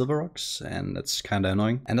mine these silver rocks, and that's kind of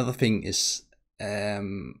annoying. Another thing is,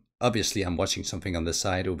 obviously I'm watching something on the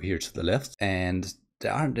side over here to the left, and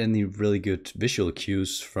there aren't any really good visual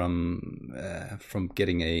cues from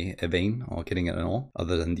getting a vein or getting it at all,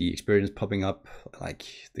 other than the experience popping up. Like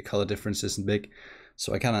the color difference isn't big,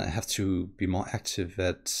 so I kind of have to be more active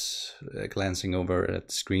at glancing over at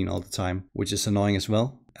the screen all the time, which is annoying as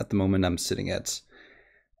well. At the moment I'm sitting at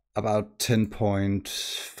about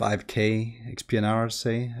 10.5k XP an hour,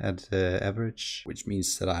 say, at average, which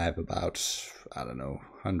means that I have about, I don't know,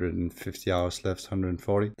 150 hours left,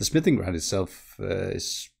 140. The smithing grind itself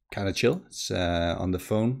is kind of chill. It's on the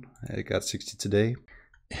phone. I got 60 today.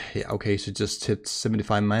 Yeah, okay, so just hit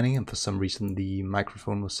 75 mining, and for some reason the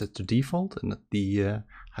microphone was set to default and not the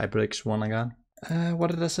HyperX one I got. What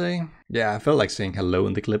did I say? Yeah, I felt like saying hello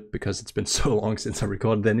in the clip because it's been so long since I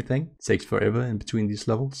recorded anything. It takes forever in between these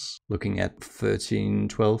levels. Looking at 13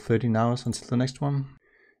 hours until the next one.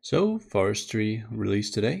 So, forestry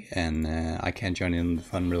released today, and I can't join in the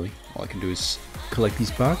fun really. All I can do is collect these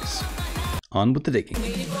bugs. On with the digging.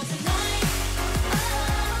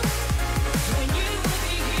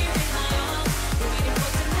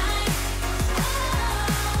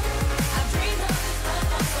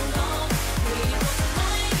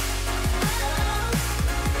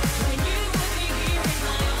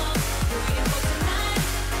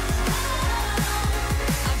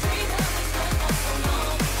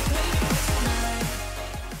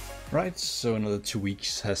 Right, so another 2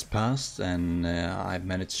 weeks has passed, and I've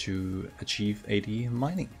managed to achieve 80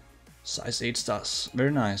 mining. Size 8 stars, very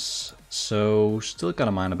nice. So still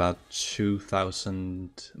gotta mine about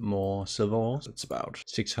 2,000 more silver ores. It's about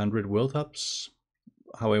 600 world hubs.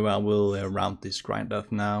 However, I will round this grind off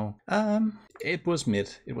now. It was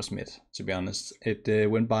mid, to be honest. It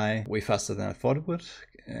went by way faster than I thought it would,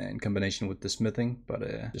 in combination with the smithing, but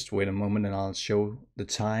just wait a moment and I'll show the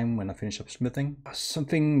time when I finish up smithing.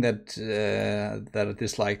 Something that I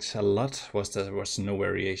disliked a lot was that there was no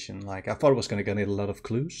variation. Like, I thought I was gonna get a lot of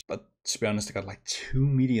clues, but to be honest, I got like 2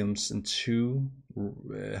 mediums and 2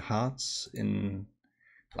 hearts in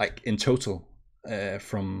total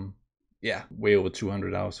from, yeah, way over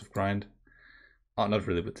 200 hours of grind. Oh, not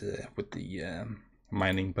really with the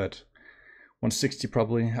mining, but 160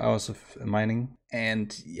 probably hours of mining.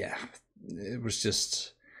 And yeah, it was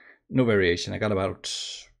just no variation. I got about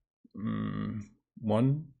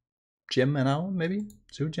 1 gem an hour, maybe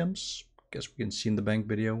 2 gems. Guess we can see in the bank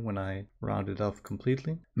video when I round it off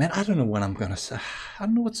completely. Man, I don't know what I'm gonna say. I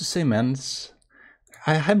don't know what to say, man.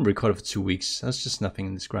 I haven't recorded for 2 weeks. There's just nothing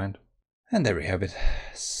in this grind. And there we have it.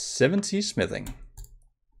 70 smithing.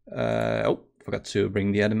 Oh, forgot to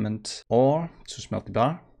bring the adamant ore to smelt the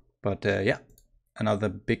bar. But yeah, another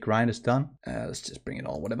big grind is done. Let's just bring it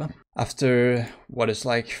all, whatever. After what is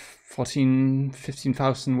like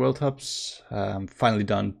 15,000 world hubs, finally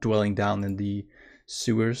done dwelling down in the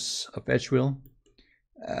sewers of Edgeville.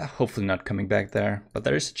 Hopefully not coming back there, but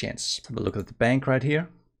there is a chance. Have a look at the bank right here.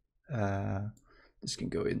 This can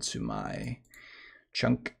go into my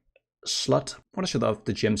chunk slot. I want to show off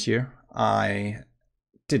the gems here. I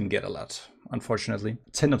didn't get a lot, unfortunately.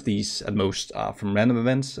 10 of these at most are from random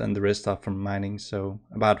events, and the rest are from mining, so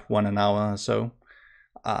about 1 an hour or so.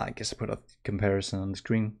 I guess I put up comparison on the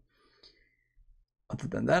screen. Other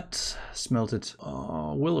than that, smelted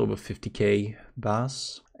well over 50k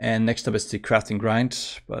bars. And next up is the crafting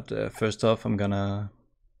grind, but first off I'm gonna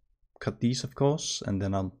cut these, of course, and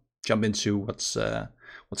then I'll jump into what's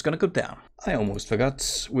gonna go down. I almost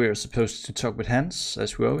forgot, we're supposed to talk with Hans,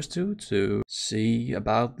 as we always do, to see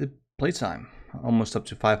about the playtime. Almost up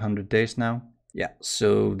to 500 days now. Yeah,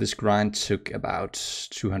 so this grind took about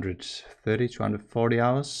 230, 240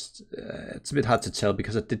 hours. It's a bit hard to tell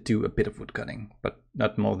because I did do a bit of wood cutting, but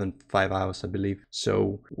not more than 5 hours, I believe.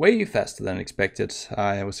 So way faster than expected.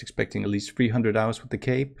 I was expecting at least 300 hours with the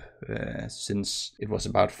cape, since it was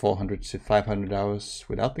about 400 to 500 hours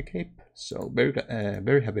without the cape. So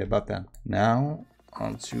very happy about that. Now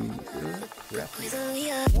on to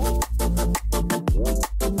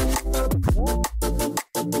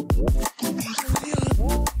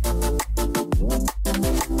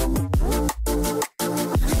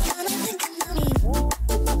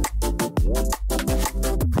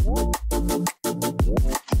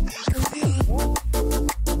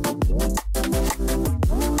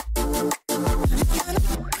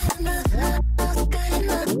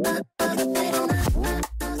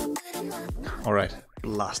Alright,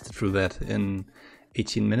 blasted through that in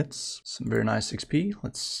 18 minutes. Some very nice XP.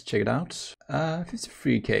 Let's check it out.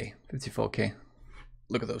 53k, 54k.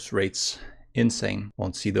 Look at those rates. Insane.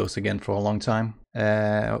 Won't see those again for a long time.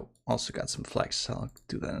 Also got some flags. I'll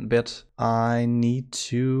do that in a bit. I need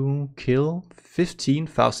to kill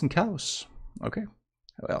 15,000 cows. Okay.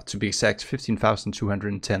 Well, to be exact,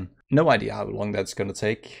 15,210. No idea how long that's gonna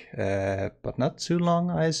take, but not too long,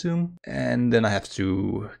 I assume. And then I have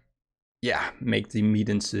to, yeah, make the meat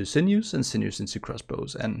into sinews and sinews into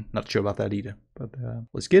crossbows, and not sure about that either, but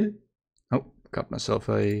let's get it. Oh, got myself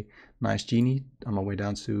a nice genie on my way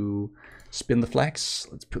down to spin the flags.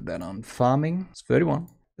 Let's put that on farming. It's 31.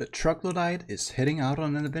 The troglodyte is heading out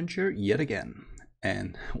on an adventure yet again.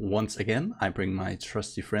 And once again, I bring my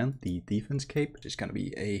trusty friend, the defense cape, which is going to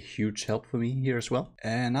be a huge help for me here as well.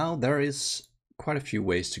 And now there is quite a few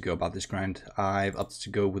ways to go about this grind. I've opted to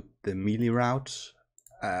go with the melee route.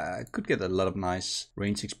 Could get a lot of nice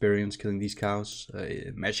range experience killing these cows,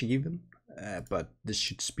 magic even, but this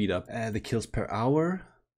should speed up the kills per hour.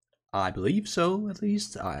 I believe so, at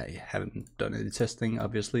least. I haven't done any testing,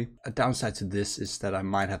 obviously. A downside to this is that I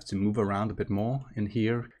might have to move around a bit more in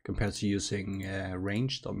here compared to using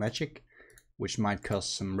ranged or magic, which might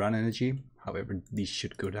cost some run energy. However, these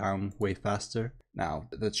should go down way faster. Now,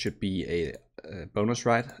 that should be a bonus,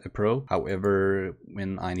 right? A pro. However,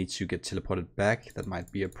 when I need to get teleported back, that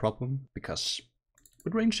might be a problem, because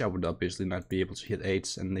with range I would obviously not be able to hit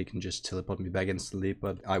 8s and they can just teleport me back instantly,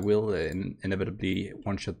 but I will inevitably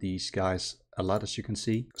one-shot these guys a lot, as you can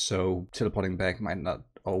see. So teleporting back might not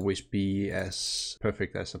always be as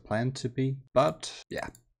perfect as I planned to be, but yeah,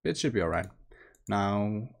 it should be alright.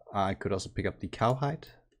 Now I could also pick up the cowhide,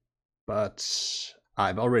 but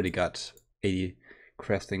I've already got 80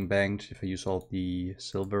 crafting banked if I use all the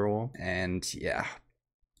silver ore, and yeah,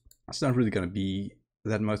 it's not really gonna be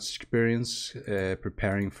that much experience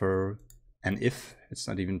preparing for an if. It's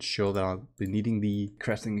not even sure that I'll be needing the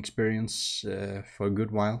crafting experience for a good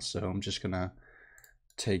while, so I'm just gonna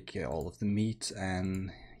take all of the meat and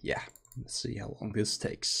yeah, let's see how long this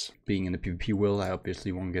takes. Being in the PvP world, I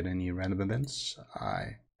obviously won't get any random events.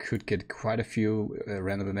 I could get quite a few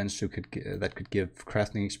random events that could give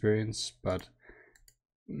crafting experience, but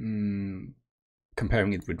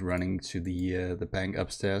comparing it with running to the bank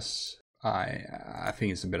upstairs, I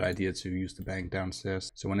think it's a better idea to use the bank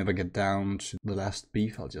downstairs. So whenever I get down to the last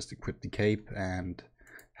beef, I'll just equip the cape and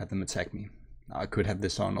have them attack me. Now, I could have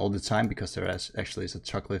this on all the time because there actually is a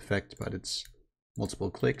toggle effect, but it's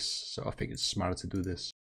multiple clicks, so I think it's smarter to do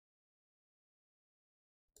this.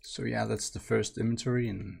 So yeah, that's the first inventory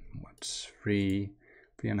in what,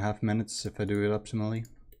 3.5 minutes if I do it optimally.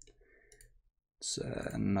 Let's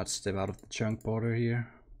not step out of the chunk border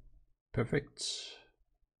here. Perfect.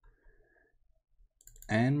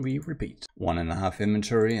 And we repeat. 1.5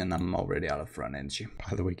 inventory and I'm already out of front energy.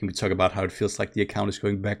 By the way, can we talk about how it feels like the account is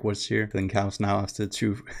going backwards here? Killing cows now after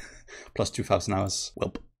plus 2,000 hours.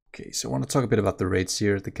 Welp. Okay, so I want to talk a bit about the rates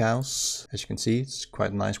here at the cows. As you can see, it's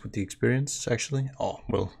quite nice with the experience actually. Oh,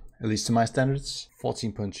 well, at least to my standards,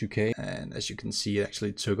 14.2k. And as you can see, it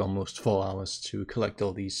actually took almost 4 hours to collect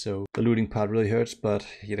all these. So the looting part really hurts, but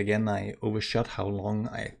yet again, I overshot how long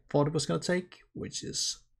I thought it was gonna take, which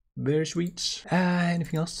is very sweet.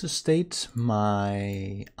 Anything else to state?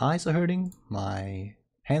 My eyes are hurting, my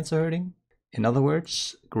hands are hurting. In other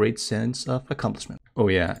words, great sense of accomplishment. Oh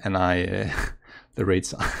yeah, and the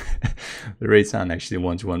rates aren't actually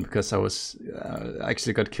 1-to-1 because I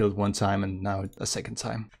actually got killed one time and now a second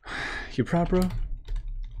time. You proud, bro?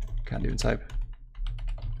 Can't even type.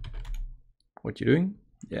 What you doing?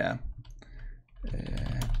 Yeah,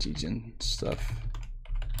 GG stuff.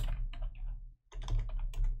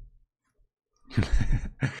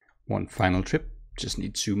 One final trip. Just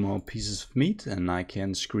need 2 more pieces of meat and I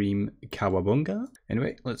can scream Kawabunga.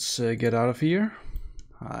 Anyway, let's get out of here.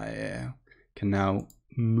 I can now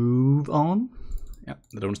move on. Yeah,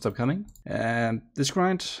 they don't stop coming. This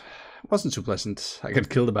grind wasn't too pleasant. I got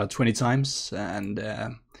killed about 20 times and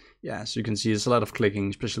yeah, so you can see there's a lot of clicking,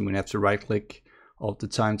 especially when you have to right click all the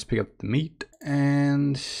time to pick up the meat.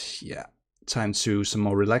 And yeah, time to some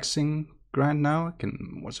more relaxing grind now. I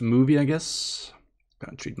can watch a movie, I guess.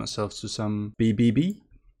 Gonna treat myself to some BBB,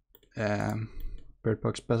 Bird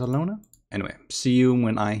Box Barcelona. Anyway, see you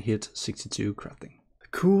when I hit 62 crafting.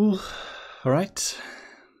 Cool. All right.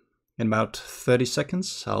 In about 30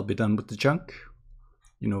 seconds, I'll be done with the chunk.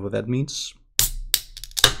 You know what that means.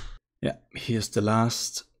 Yeah, here's the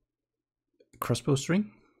last crossbow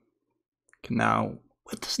string. Now,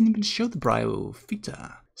 it doesn't even show the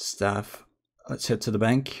Bryophytha staff. Let's head to the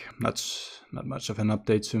bank. Not much of an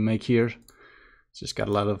update to make here. Just got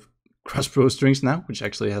a lot of crossbow strings now, which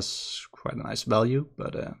actually has quite a nice value,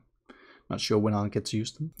 but not sure when I'll get to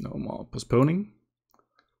use them. No more postponing.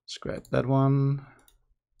 Scrap that one.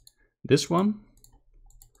 This one.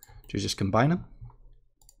 Do you just combine them?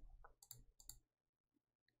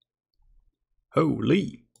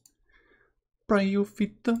 Holy!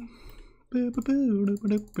 Bryophytha.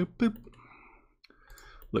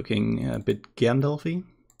 looking a bit Gandalf-y.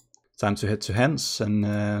 Time to head to hands, and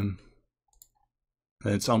then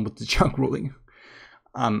it's on with the chunk rolling.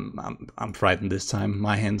 I'm frightened this time.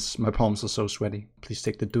 My palms are so sweaty. Please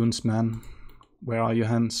take the dunes, man. Where are your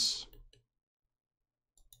hands?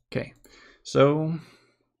 Okay, so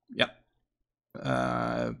yeah,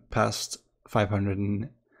 past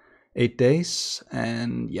 508 days,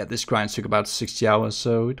 and yeah, this grind took about 60 hours,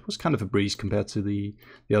 so it was kind of a breeze compared to the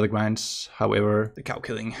other grinds. However, the cow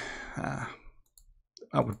killing, I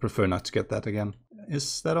would prefer not to get that again.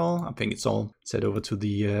 Is that all? I think it's all. Let's head over to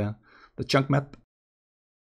the chunk map.